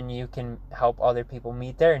 and then you can help other people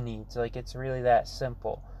meet their needs. Like, it's really that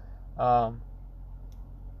simple. And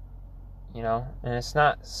it's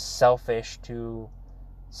not selfish to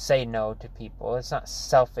say no to people. It's not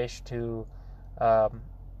selfish to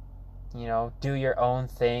do your own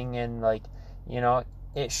thing. And like,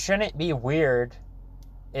 it shouldn't be weird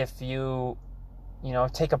if you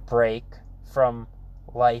take a break from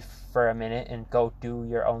life for a minute and go do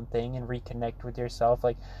your own thing and reconnect with yourself.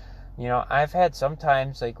 Like, I've had some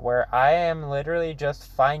times like where I am literally just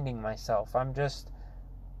finding myself. I'm just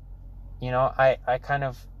I kind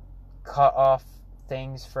of cut off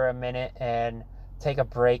things for a minute and take a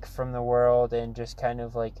break from the world and just kind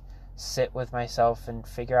of like sit with myself and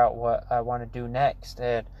figure out what I want to do next.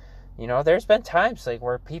 And there's been times like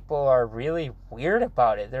where people are really weird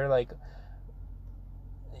about it. They're like,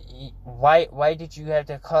 why did you have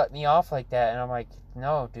to cut me off like that? And I'm like,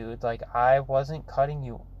 no, dude, like, I wasn't cutting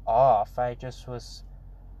you off. I just was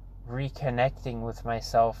reconnecting with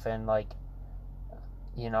myself, and like,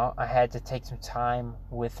 I had to take some time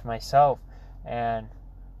with myself. And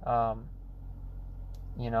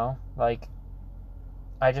like,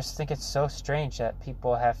 I just think it's so strange that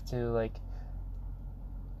people have to like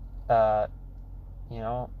know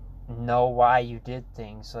why you did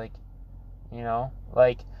things. Like,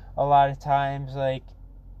 like, a lot of times, like,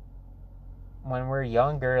 when we're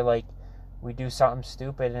younger, like, we do something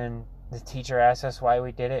stupid and the teacher asks us why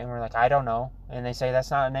we did it, and we're like, I don't know. And they say,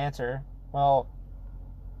 that's not an answer. Well,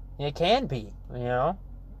 it can be, you know.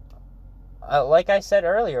 Like I said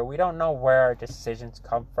earlier, we don't know where our decisions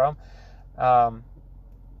come from.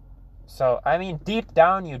 So, I mean, deep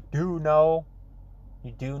down, you do know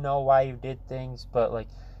why you did things, but, like,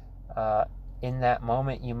 in that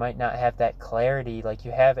moment, you might not have that clarity. Like,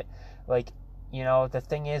 you have it, like, you know, the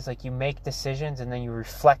thing is, like, you make decisions and then you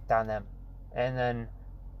reflect on them and then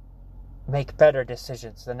make better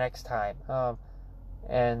decisions the next time.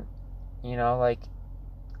 And, you know, like,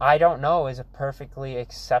 I don't know is a perfectly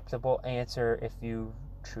acceptable answer if you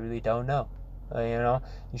truly don't know. You know,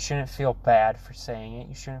 you shouldn't feel bad for saying it.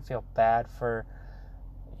 You shouldn't feel bad for,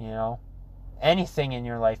 you know, anything in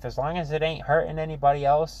your life, as long as it ain't hurting anybody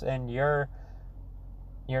else and you're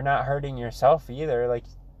not hurting yourself either. Like,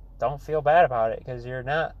 don't feel bad about it, because you're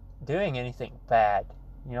not doing anything bad.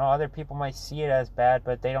 You know, other people might see it as bad,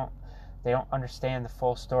 but they don't understand the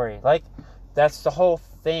full story. Like, that's the whole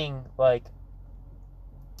thing, like,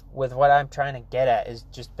 with what I'm trying to get at, is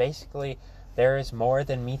just basically there is more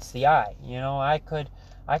than meets the eye. You know, I could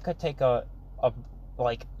take a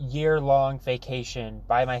like year-long vacation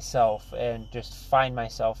by myself and just find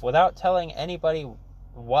myself without telling anybody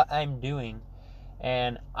what I'm doing,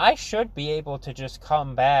 and I should be able to just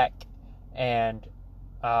come back and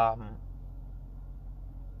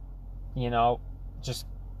you know, just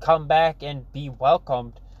come back and be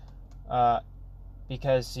welcomed,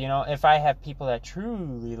 because, you know, if I have people that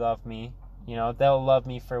truly love me, you know, they'll love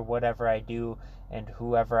me for whatever I do and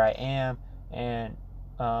whoever I am, and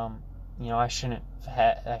you know, I shouldn't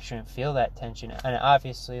feel that tension. And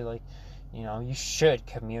obviously, like, you know, you should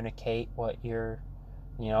communicate what you're,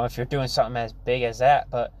 you know, if you're doing something as big as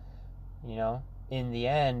that. But, you know, in the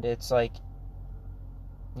end, it's like,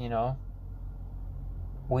 you know,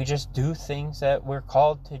 we just do things that we're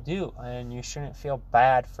called to do, and you shouldn't feel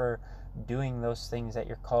bad for doing those things that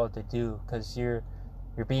you're called to do, because you're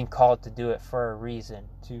being called to do it for a reason,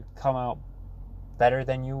 to come out better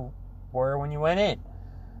than you were when you went in.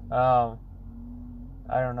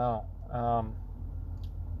 I don't know.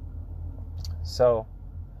 So,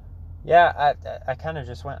 yeah, I kind of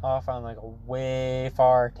just went off on like a way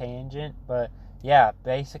far tangent, but yeah,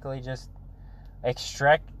 basically just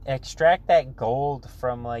extract that gold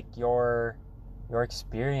from like your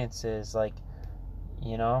experiences. Like,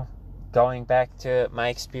 you know, going back to my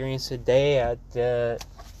experience today at the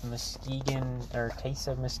Muskegon, or Taste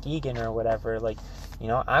of Muskegon, or whatever, like, you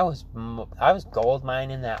know, I was gold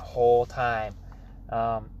mining that whole time,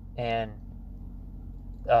 and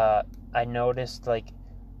I noticed, like,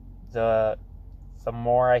 the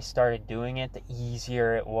more I started doing it, the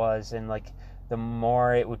easier it was, and like the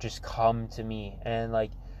more it would just come to me. And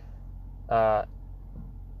like at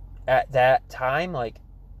that time, like,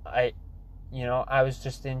 I was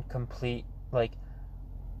just in complete, like,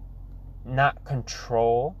 not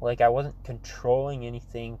control. Like, I wasn't controlling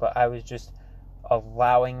anything, but I was just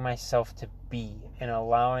allowing myself to be, and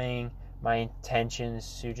allowing my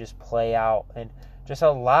intentions to just play out, and just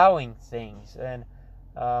allowing things. And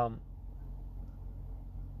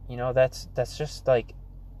you know, that's just like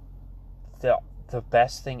the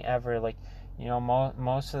best thing ever. Like, you know,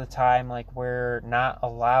 most of the time, like, we're not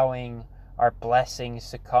allowing our blessings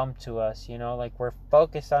to come to us, you know, like, we're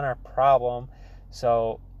focused on our problem.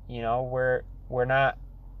 So, you know, we're not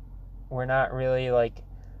really, like,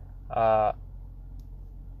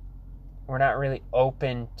 we're not really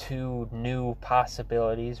open to new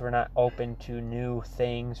possibilities. We're not open to new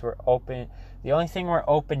things. The only thing we're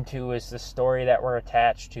open to is the story that we're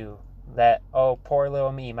attached to. That, oh, poor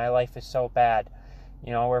little me, my life is so bad.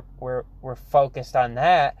 You know, we're focused on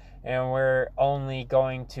that, and we're only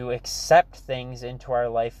going to accept things into our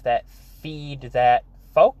life that feed that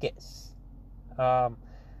focus. But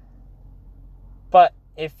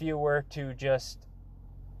if you were to just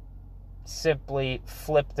simply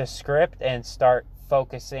flip the script and start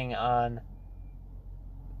focusing on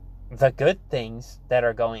the good things that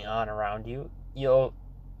are going on around you, you'll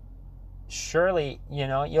surely, you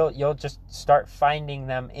know, you'll just start finding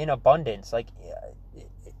them in abundance, like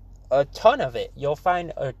a ton of it. You'll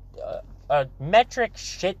find a metric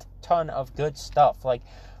shit ton of good stuff. Like,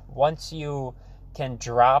 once you can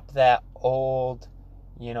drop that old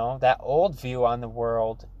view on the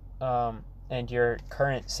world, and your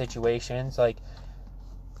current situations, like,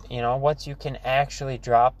 you know, once you can actually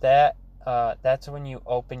drop that, that's when you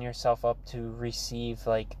open yourself up to receive,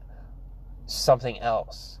 like, something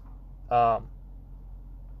else. And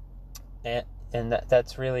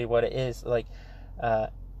that's really what it is. Like,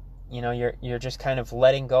 you know, you're just kind of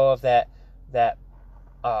letting go of that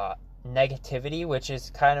negativity, which is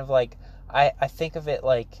kind of like, I think of it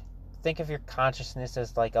like think of your consciousness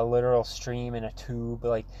as like a literal stream in a tube.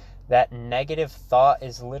 Like, that negative thought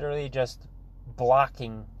is literally just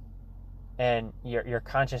blocking, and your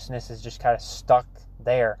consciousness is just kind of stuck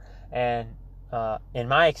there. And in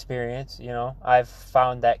my experience, I've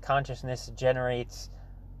found that consciousness generates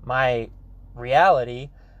my reality.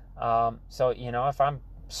 So if I'm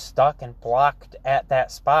stuck and blocked at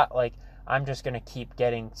that spot, like, I'm just going to keep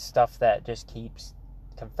getting stuff that just keeps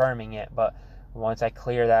confirming it. But once I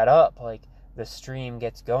clear that up, like, the stream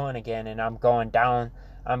gets going again, and I'm going down,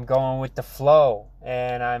 I'm going with the flow,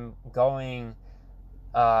 and I'm going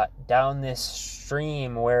down this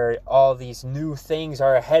stream where all these new things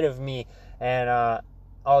are ahead of me, and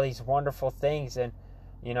all these wonderful things. And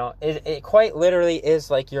it quite literally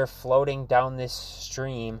is like you're floating down this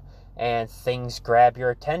stream, and things grab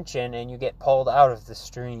your attention, and you get pulled out of the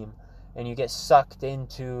stream, and you get sucked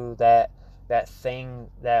into that thing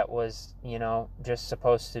that was just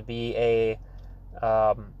supposed to be a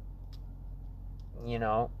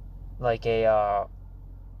like a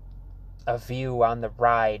view on the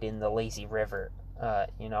ride in the lazy river.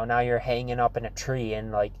 Now you're hanging up in a tree,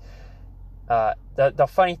 and like the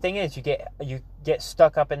funny thing is, you get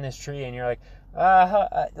stuck up in this tree, and you're like, how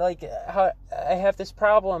I have this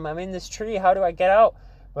problem, I'm in this tree, how do I get out?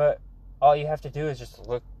 But all you have to do is just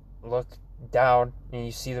look down, and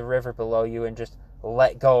you see the river below you, and just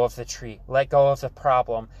let go of the tree, let go of the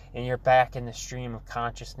problem, and you're back in the stream of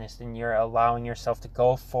consciousness, and you're allowing yourself to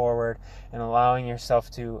go forward, and allowing yourself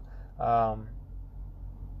to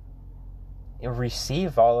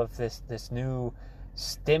receive all of this new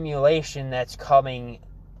stimulation that's coming,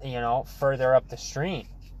 further up the stream.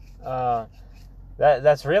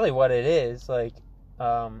 That's really what it is. Like,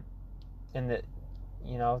 and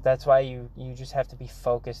that's why you just have to be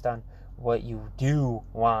focused on what you do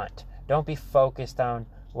want. Don't be focused on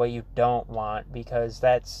what you don't want, because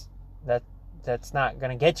that's not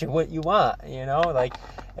gonna get you what you want. Like,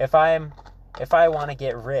 if I want to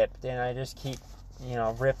get ripped, and I just keep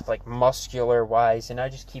ripped, like, muscular wise, and I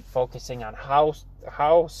just keep focusing on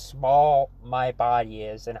how small my body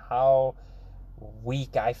is and how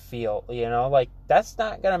weak I feel, like, that's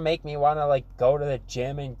not gonna make me want to, like, go to the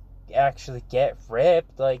gym and actually get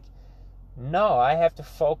ripped. Like, no, I have to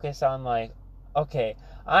focus on, like, okay,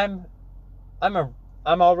 I'm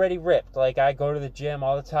already ripped. Like, I go to the gym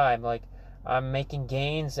all the time. Like, I'm making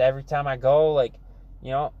gains every time I go. Like,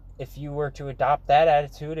 if you were to adopt that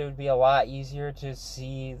attitude, it would be a lot easier to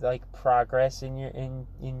see, like, progress in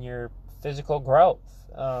your physical growth.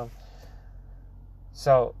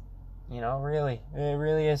 So, really, it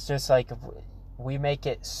really is just like, we make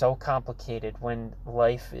it so complicated when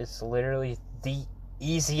life is literally the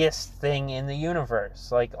easiest thing in the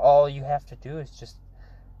universe. Like, all you have to do is just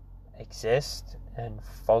exist and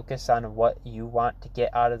focus on what you want to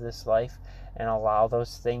get out of this life, and allow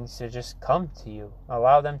those things to just come to you.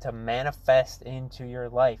 Allow them to manifest into your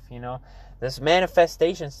life. This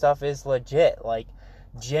manifestation stuff is legit. Like,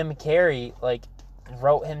 Jim Carrey, like,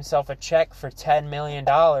 wrote himself a check for $10 million,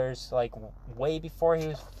 like, way before he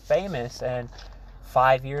was famous, and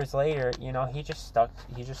 5 years later, he just stuck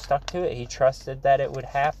to it. He trusted that it would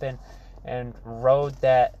happen, and rode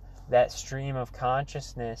that stream of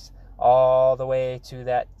consciousness all the way to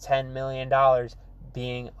that $10 million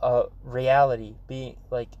being a reality, being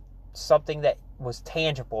like something that was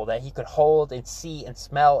tangible, that he could hold and see and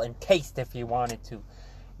smell and taste if he wanted to.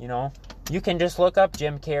 You can just look up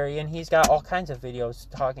Jim Carrey, and he's got all kinds of videos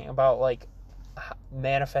talking about, like,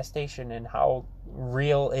 manifestation and how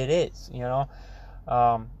real it is. And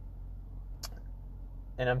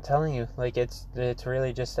I'm telling you, like, it's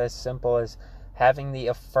really just as simple as having the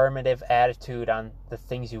affirmative attitude on the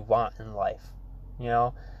things you want in life.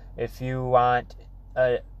 If you want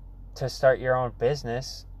to start your own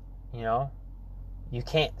business, you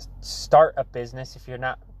can't start a business if you're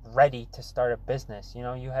not ready to start a business.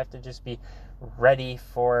 You have to just be ready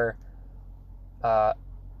for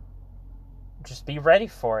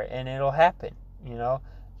it, and it'll happen.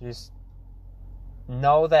 Just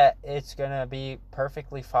know that it's gonna be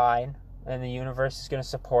perfectly fine, and the universe is gonna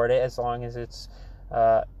support it as long as it's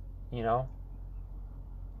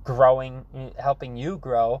growing, helping you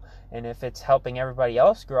grow. And if it's helping everybody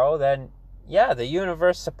else grow, then yeah, the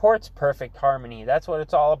universe supports perfect harmony. That's what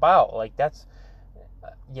it's all about. Like, that's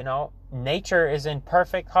nature is in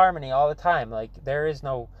perfect harmony all the time. Like, there is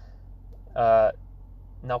no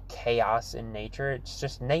chaos in nature. It's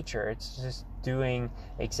just nature. It's just doing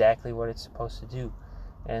exactly what it's supposed to do.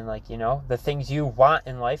 And, like, the things you want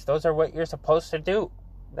in life, those are what you're supposed to do.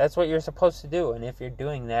 That's what you're supposed to do. And if you're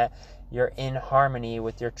doing that, you're in harmony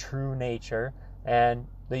with your true nature, and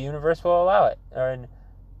the universe will allow it. And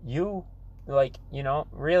you, like,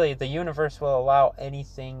 really the universe will allow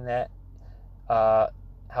anything that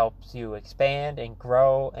helps you expand and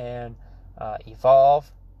grow and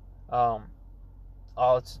evolve. All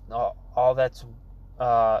that's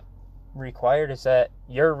required is that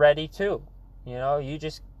you're ready too. You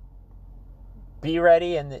just be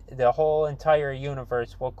ready, and the whole entire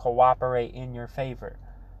universe will cooperate in your favor.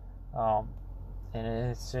 And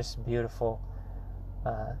it's just beautiful.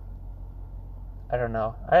 I don't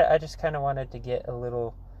know. I just kind of wanted to get a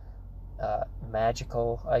little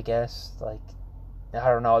magical, I guess. Like, I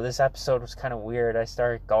don't know. This episode was kind of weird. I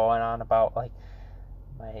started going on about, like,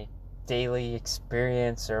 my daily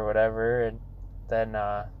experience or whatever, and then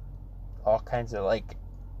all kinds of, like,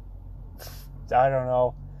 I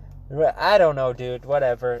don't know, dude.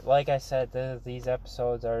 Whatever. Like I said, these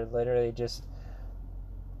episodes are literally just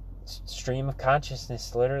stream of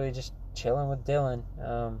consciousness. Literally just chilling with Dylan.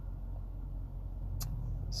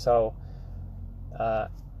 So, I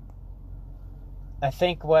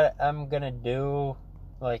think what I'm gonna do,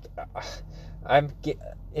 like,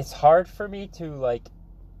 it's hard for me to, like,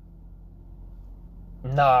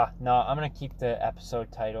 I'm gonna keep the episode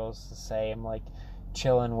titles the same, like,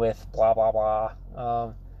 chilling with blah, blah, blah.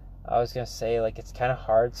 I was gonna say, like, it's kind of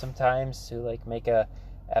hard sometimes to, like, make a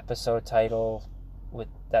episode title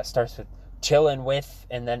that starts with chilling with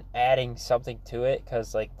and then adding something to it,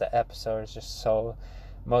 because, like, the episode is just so,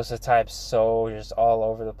 most of the time, so just all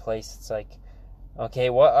over the place. It's like,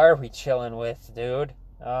 okay, what are we chilling with, dude?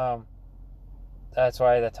 That's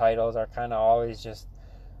why the titles are kind of always just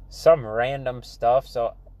some random stuff.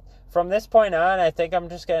 So from this point on, I think I'm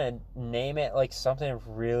just gonna name it, like, something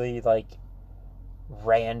really, like,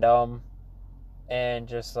 random, and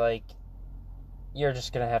just, like, you're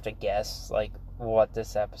just gonna have to guess, like, what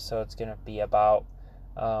this episode's gonna be about.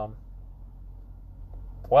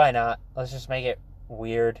 Why not? Let's just make it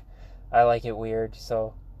weird. I like it weird,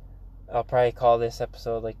 so I'll probably call this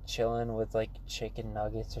episode, like, chilling with, like, chicken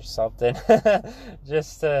nuggets or something.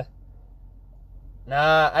 Just to...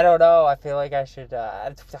 I don't know. I feel like I should...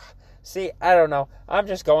 See, I don't know. I'm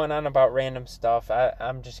just going on about random stuff.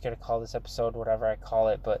 I'm just going to call this episode whatever I call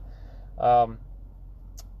it. But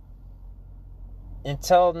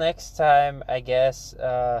until next time, I guess...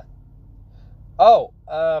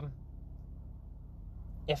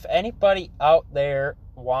 if anybody out there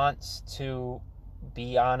wants to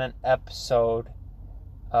be on an episode,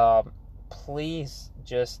 please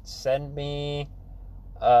just send me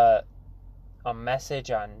a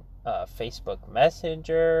message on Facebook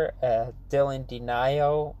Messenger, Dylan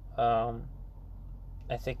Denio.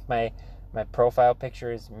 I think my profile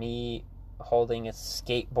picture is me holding a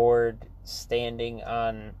skateboard standing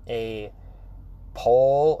on a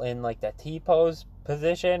pole in, like, the T-pose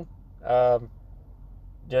position.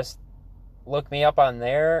 Just look me up on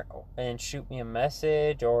there and shoot me a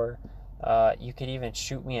message, or you could even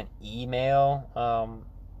shoot me an email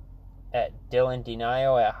at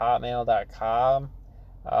dylandenio@hotmail.com.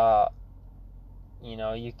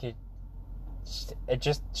 You could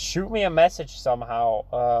just shoot me a message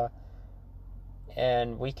somehow,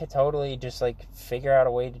 and we could totally just, like, figure out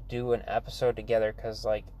a way to do an episode together, because,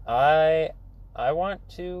 like, I want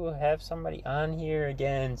to have somebody on here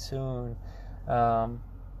again soon. I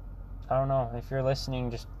don't know if you're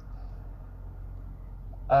listening, just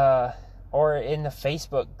or in the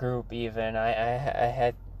Facebook group even.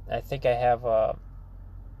 I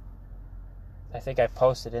think I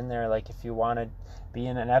posted in there, like, if you want to be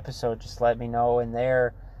in an episode, just let me know in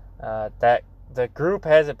there. That the group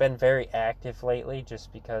hasn't been very active lately,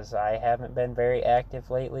 just because I haven't been very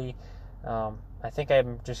active lately. I think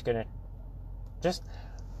I'm just gonna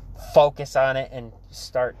focus on it and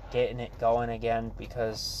start getting it going again,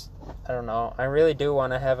 because I don't know, I really do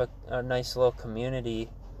want to have a nice little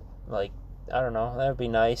community. Like, I don't know, that would be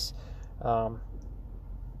nice. I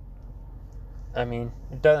mean,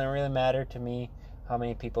 it doesn't really matter to me how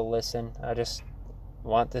many people listen. I just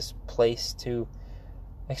want this place to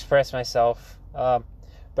express myself.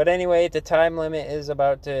 But anyway, the time limit is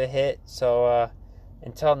about to hit, so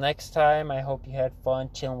until next time, I hope you had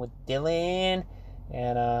fun chilling with Dylan.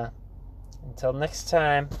 And until next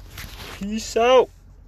time, peace out.